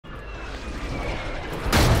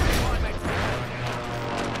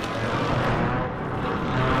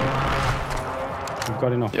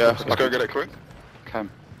got enough. Yeah, let's go get it quick. Cam.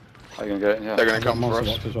 How are you gonna get it? Yeah. They're gonna come for Monster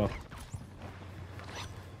us. box as well.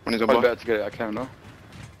 When he's on Probably by. better to get it at Cam, no?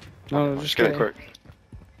 No, Just get it quick.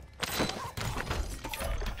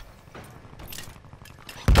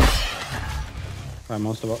 Right,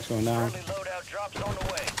 monster box going down. Friendly loadout drops on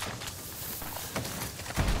the way.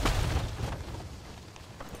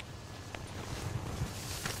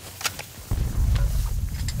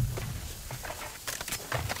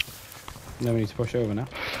 Then we need to push over now.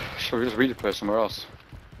 Should we just redeploy somewhere else?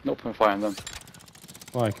 Not putting fire on them.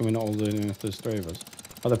 Why can we not all do it if there's 3 of us?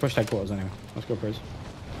 Oh, they pushed headquarters anyway. Let's go, Priz.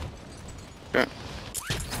 Yeah.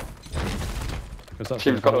 Because that's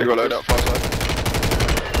Team's got They got loadout far side.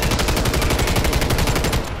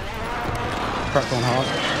 cracked one hard.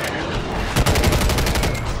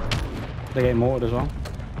 They're getting mortared as well.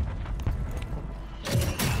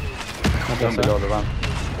 Don't be loaded around.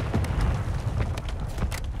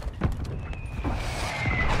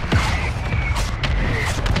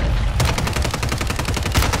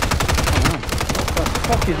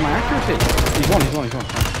 Fuck is my accuracy? He's one.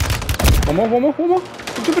 One more.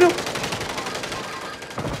 Jump it up.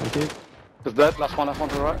 Thank you. Is dead? Last one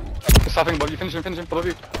to the right. He's stopping above you. Finish him, above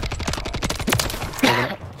you.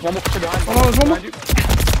 One more pushing behind. Oh no, there's one more. Behind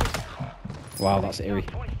you. Wow, that's eerie.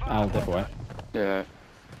 I'll dip away. Yeah.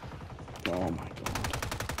 Oh my god.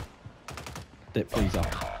 Dip, please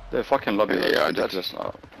out. The fucking lobby. Yeah, I did. Just,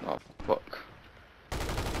 oh, fuck.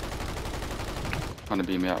 Trying to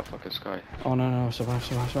beam me out of fucking sky. Oh no, survive.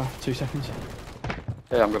 2 seconds.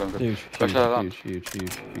 Yeah, I'm good. Huge. Go shut it up. Huge.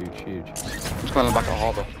 I'm just going back at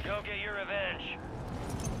harbour. Go get your revenge.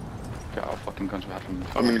 Get our fucking guns we had from.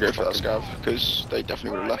 I'm gonna go for that scav, because they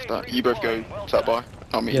definitely would have left that. You both go to that buy.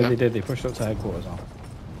 I'll meet Yeah, you they there. did. They pushed up to headquarters now.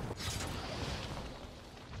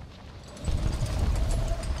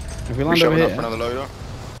 If we We're land over showing up here, for another loadout.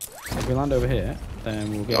 if we land over here,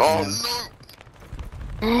 then we'll get. Oh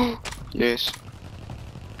no! Yes.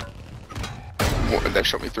 What, they've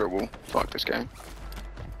shot me through a wall. Fuck this game.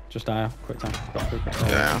 Just die. Quick time. Got quick.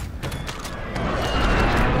 Yeah.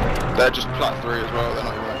 They're just plat 3 as well, they're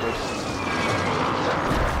not even that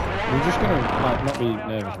We're just gonna like not be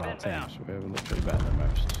nervous about teams. We're literally better than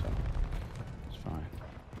most, so it's fine.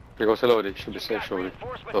 You go to Lodi, should be safe, surely.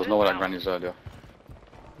 There was no one at Granny's earlier.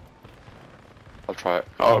 I'll try it.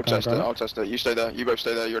 good. I'll Okay, test it, grab it. I'll test it. You stay there, you both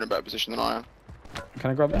stay there, you're in a better position than I am.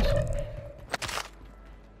 Can I grab this?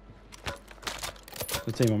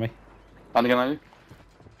 The team on me. And again, are you?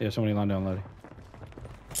 Yeah, somebody landed on Lodi.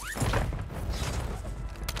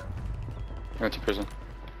 Going to prison.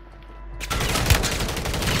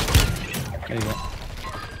 There you go.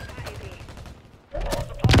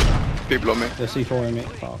 People on me. The C4 in me.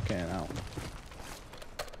 Fucking out.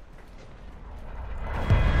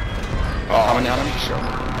 Oh, how many enemies?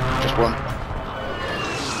 Just one.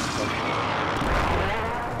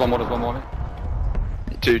 One more, there's one more.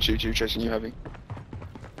 Two chasing you heavy.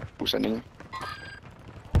 All sending you.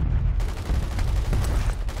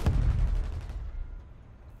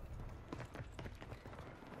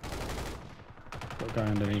 Got a guy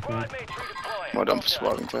underneath me. Squad mates redeploying. Well done for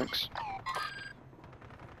surviving, thanks.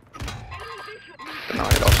 But no, I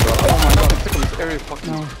lost Oh my god, look at this area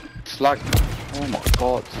fucking No. slag. Oh my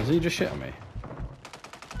god. Has he just shit on me?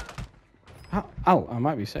 Ow, I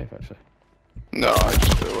might be safe actually. No, I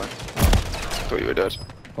just flew away. Thought you were dead.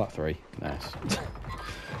 Flat 3. Nice.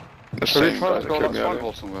 The So they same try guys to that go killed that me earlier.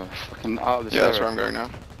 stronghold somewhere. Fucking out of this Yeah, that's where area. I'm going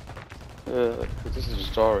now. This is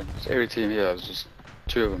just jarring. This area team here, there's just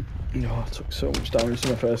 2 of them. Oh, I took so much damage to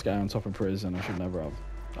my first guy on top of Priz and I should never have.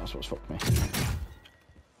 That's what's fucked me.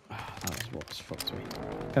 That is what's fucked me.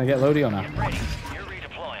 Can I get Lodi on now? Get ready. You're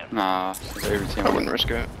redeploying. Nah, this area team. I wouldn't risk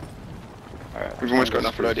it. Alright, We've almost got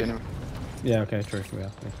enough already anyway. Yeah, okay, true. We are.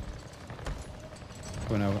 Yeah.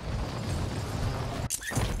 Going over.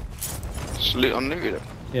 Just loot unlooted it.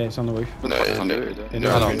 Yeah, it's on the roof. No, it is unlooted, looted. yeah. No,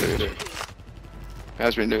 I it know. has been looted. It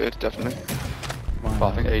has been looted, definitely. Mine, But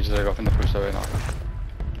I think ages ago, I think they pushed away now.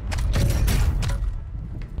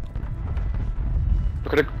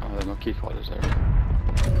 Look at it. Oh, there's no key card, is there?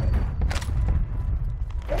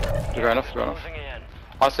 Fair enough. Closing in.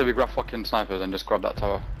 I say we grab fucking snipers and just grab that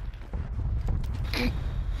tower.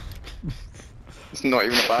 It's not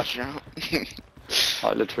even a bad shout.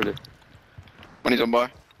 Like, literally. When he's on by.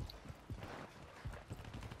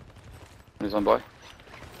 When he's on by.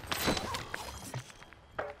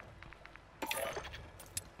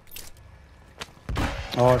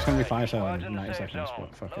 Oh, it's going to be fire sale in 90 seconds,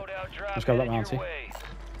 but fuck it. Loadout drop Let's grab that heading Mountie. your way.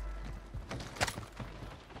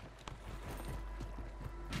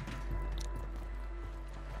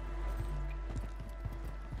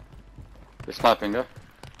 They're sniping, yeah?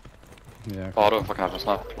 Yeah. Oh, I don't fucking have a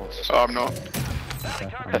sniper class. Oh, I'm not.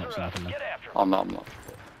 Okay, I'm not sniping then. Get after him. I'm not.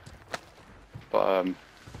 But,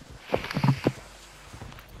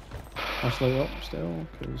 I'll slow up still,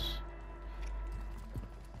 because...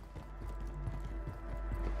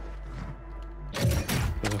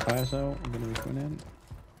 There's a fire cell, I'm gonna be coming in.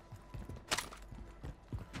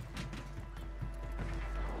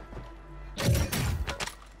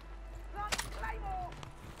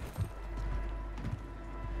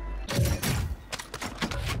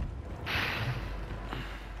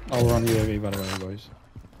 I'll run UAV by the way, boys.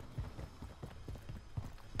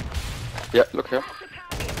 yeah, look here.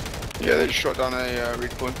 Yeah, they just shot down a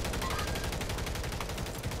recoil.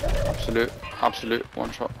 Absolute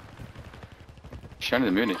one shot. She only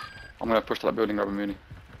the Mooney. I'm gonna push to that building, grab a Mooney.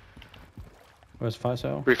 Where's the fire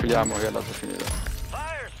cell? Briefly ammo, yeah, that's what you need.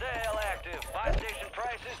 Fire sale active. Buy station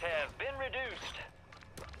prices have been reduced.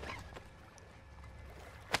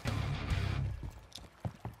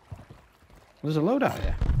 There's a loadout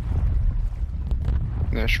here.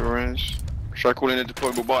 There sure is. Should I call in a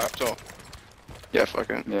deployable buy up top? Yeah, fuck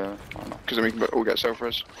it. Yeah, I know. Because then we can all get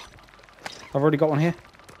self-res. I've already got one here.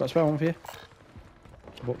 Got a spare one for you.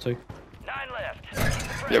 I bought 2. 9 left. Keep the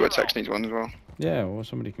pressure Yeah, but on. Tex needs one as well. Yeah, well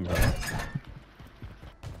somebody can grab it.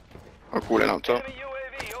 I'll call in up top. Enemy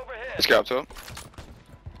UAV overhead. Let's get up top.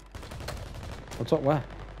 What's up where?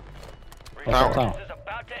 Power. What's up? This is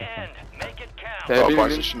about to end. Make it count. Yeah, Oh, beam, buy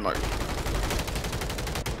beam. station like.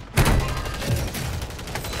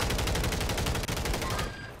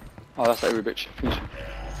 Oh, that's every bitch. Finish him.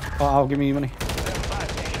 Oh, I'll give me your money. Buy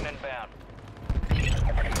station inbound.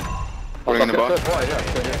 Calling in the buy. Why, yeah,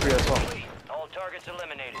 free as well. Complete. All targets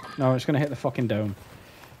eliminated. No, it's gonna hit the fucking dome.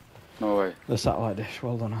 No way. The satellite dish.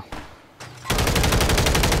 Well done, Al.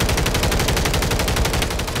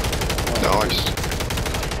 Nice.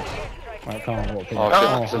 Right, come on, walk in.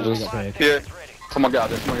 Oh, shit. Oh, we got paid. Yeah. Ready. Someone get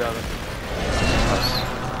out of there, someone get out of there.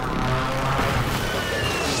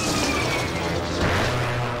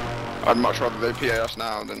 I'd much rather they PA us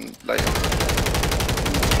now than later.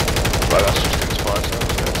 But that's just good fire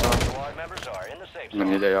sales. Squad members are in the safe I'm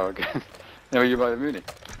gonna zone. need AR again. Yeah, you buy the Mooney?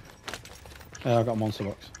 I got a monster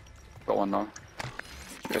box. Got one now.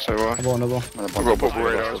 Yeah, so do I. I bought another one. And I've got a portable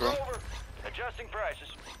radar as well. Over. Adjusting prices.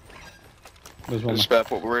 There's one. There's a spare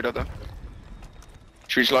portable radar there.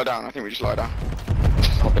 Should we slide down? I think we just lie down.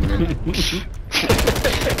 Hop in the Mooney.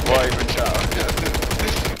 Why even shout? Yeah.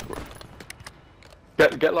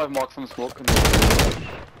 Get live marks on the smoke.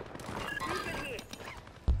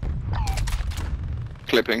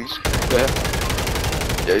 Clippings. Yeah.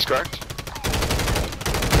 Yeah, he's cracked.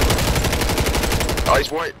 Oh,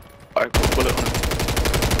 he's white. I put a bullet on him.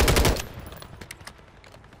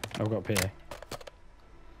 I've got PA.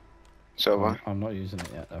 So have I. I'm not using it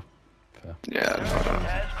yet though. Fair. Yeah, I don't know.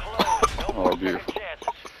 Has closed. No Oh, more beautiful.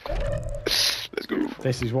 Let's go.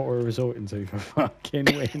 This is what we're resorting to for fucking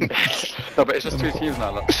win. No, but it's just 2 teams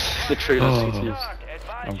now, look. Literally, just 2 teams.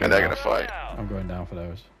 I'm And they're gonna fight. I'm going down for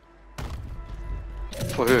those.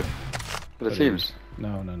 For who? For the For teams? these.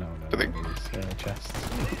 No. For the- These chests.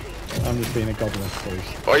 I'm just being a goblin, please.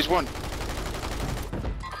 Oh, he's won.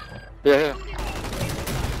 Yeah.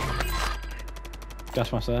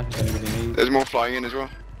 Gas mask there, if anybody needs. There's more flying in as well.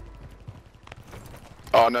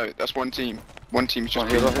 Oh no, that's one team. One team's just Oh,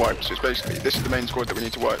 here, been right. wiped. So it's basically, this is the main squad that we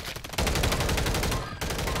need to wipe.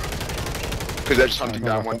 Because they're just hunting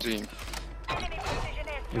down one team.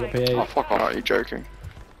 You got Oh, PA. fuck Oh, off. you're joking.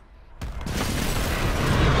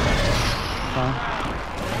 Fine.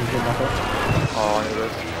 You get back up. Oh, I need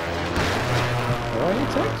Where are you,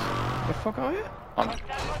 Tex? The fuck are you?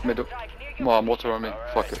 this. Middle. Well, I'm water on me.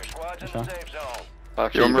 Fuck it. Squad's in Okay. the safe zone.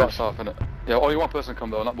 Actually, You're you on got roof. south, innit? Yeah, only one person come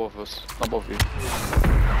though, not both of us. Not both of you.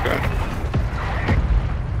 Okay.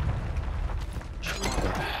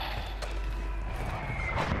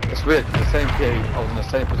 It's weird, the same PA, I was in the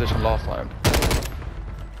same position last time.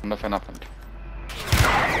 Nothing happened.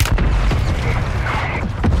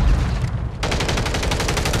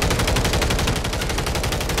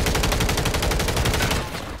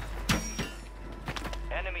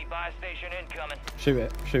 Enemy buy station incoming. Shoot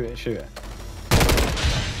it.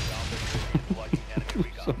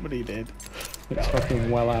 Somebody did. It's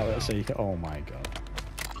fucking well out at sea. Oh my god.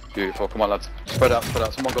 Beautiful, come on lads. Spread out.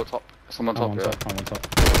 Someone go top. Someone I'm top, on yeah. top. I'm on top.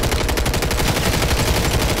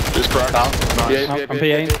 Just cracked. Down. Nice. I'm PA.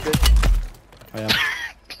 I am.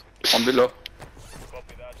 On below.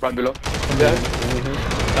 Right below. Yeah.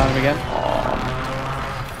 Down him again.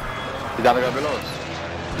 You down the guy below us?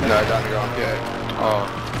 No, down the ground. Yeah.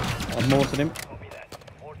 Oh. I've mortared him.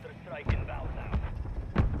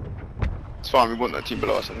 It's fine, we want that team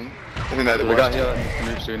below us, I think. I think they're the We got worst. here, and can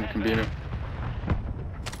move soon, can beam him.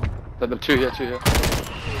 The two here.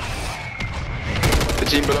 The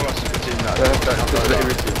team below us is the team that This don't is the have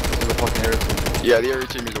area team. This is the fucking area team. Yeah, the area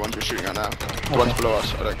team is the ones we're shooting at now. The ones below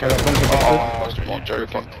us, I don't care. got bunker busted. Oh, you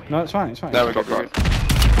joking. No, it's fine, it's fine. There we go, Fuck, good.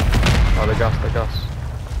 Oh, the gas.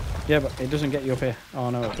 Yeah, but it doesn't get you up here. Oh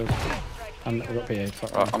no, it does. And we're up here.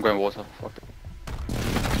 Fuck. Right, I'm going water. Fuck it.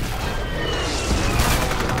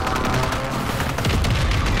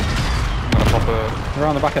 I'm gonna pop a... They're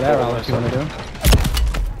on the back of there, Al, if you want to do them.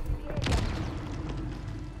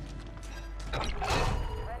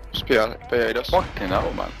 Just PA'd us. Fucking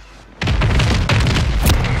hell, man.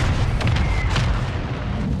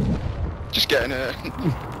 Just getting it.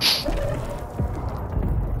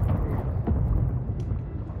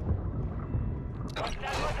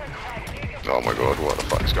 Oh my god, what the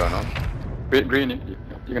fuck is going on? Green,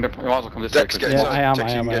 you might as well come this way. Dex, get Yeah, inside. I am,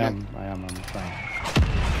 Text I you am, can I get am, in. I am, I'm trying.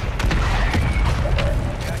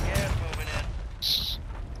 Got gas moving in.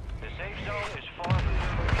 The safe zone is far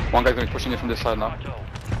from One guy's gonna be pushing you from this side now.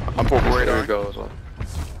 I'm portable There radar. we go as well.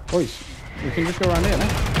 Boys, we can just go around here, no?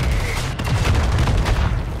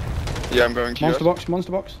 Yeah, I'm going to Monster you. box,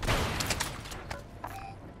 monster box.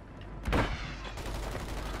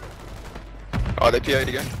 Oh, they PA'd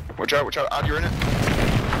again. Watch out, Ad, you're in it.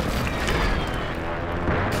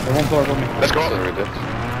 They're one floor above me. Let's go up. Sorry, Dex.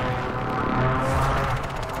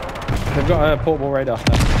 They've got a portable radar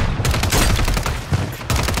there.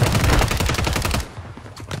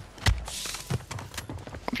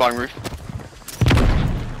 I'm flying roof.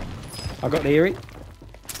 I got the Erie.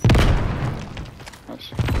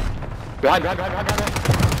 Nice. Behind.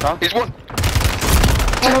 Down. He's one.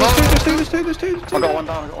 Oh, there's two. I got one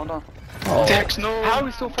down. Oh. Dex, no. How are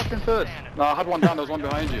we still fucking third? No, I had one down, there was one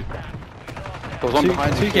behind you. There was one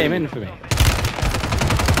behind you. Two came in for me.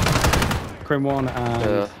 Crim one and...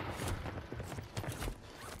 Yeah.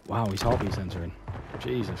 Wow, his heartbeat's entering.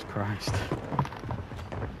 Jesus Christ.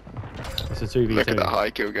 It's a 2v2. Look at that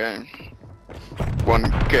high kill game.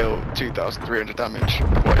 1 kill, 2,300 damage.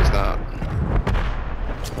 What is that?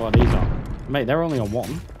 What are these on? Mate, they're only on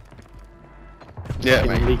one. Yeah,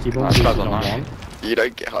 Fucking mate. Leaky Bum That's is bad on on one. that. You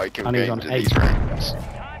don't get high kill And he's games on in these 8. ranks.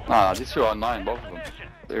 Nah, these two are 9, both of them.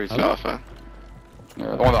 There is Not fair.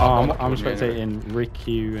 Yeah, the one that I'm with me anyway. spectating Rick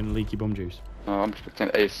Hugh and Leaky Bum Juice. No, I'm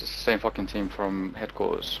expecting Ace, it's the same fucking team from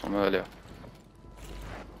headquarters from earlier.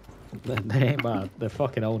 They ain't bad. They're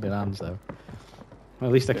fucking holding hands though. Well,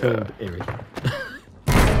 at least they killed Erie.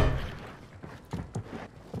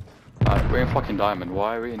 We're in fucking Diamond,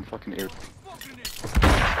 why are we in fucking Erie?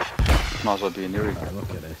 Might as well be in Erie. Right, look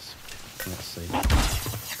at this. Let's see.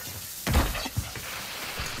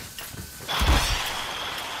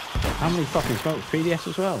 How many fucking smokes? PDS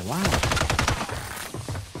as well? Wow. I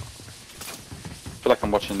feel like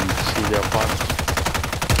I'm watching CDL 5.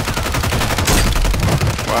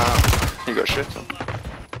 Wow. You got shit on.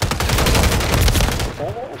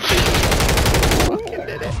 Fucking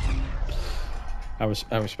did it. I was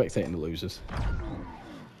spectating the losers.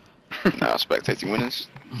 Now spectating winners.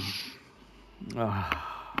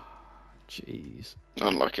 Ah, jeez.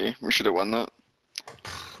 Unlucky. We should have won that.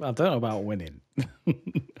 I don't know about winning.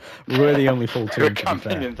 We're the only full team, Your to be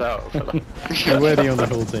fair. campaign's out, fella. We're the only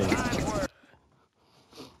full team.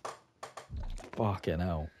 Fucking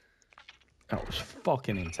hell. That was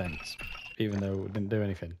fucking intense. Even though we didn't do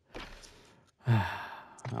anything.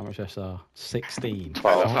 How much SR? 16.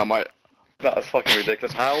 I love how my... That's fucking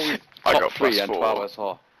ridiculous. How are we I top got 3 plus and 4. 12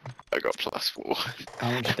 SR? I got +4.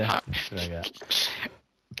 How much death did I get?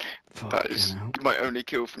 That is... Fucking hell. My only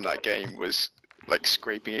kill from that game was like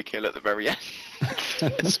scraping a kill at the very end.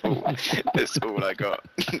 That's all I got.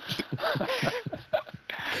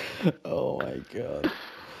 Oh my god.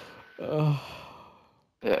 Oh.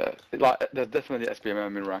 Yeah, like, there's definitely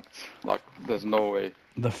SBMM in ranked. Like, there's no way.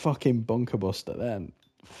 The fucking bunker buster then.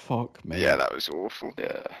 Fuck me. Yeah, that was awful.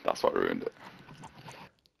 Yeah, that's what ruined it.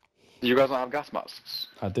 You guys don't have gas masks?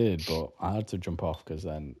 I did, but I had to jump off because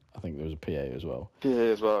then I think there was a PA as well. Yeah,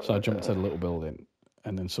 as well. So I jumped to the little building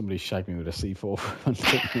and then somebody shagged me with a C4 and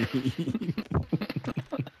took me.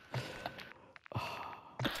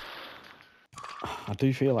 I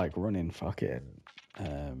do feel like running fucking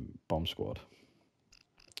bomb squad.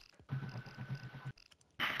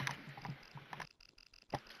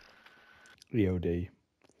 EOD.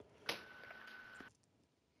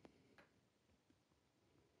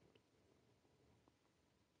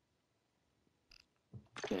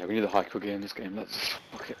 Yeah, we need a high kill game in this game. Let's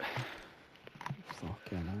fuck it.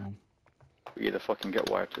 Fucking hell. We either fucking get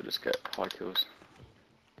wiped or just get high kills.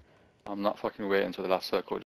 I'm not fucking waiting until the last circle.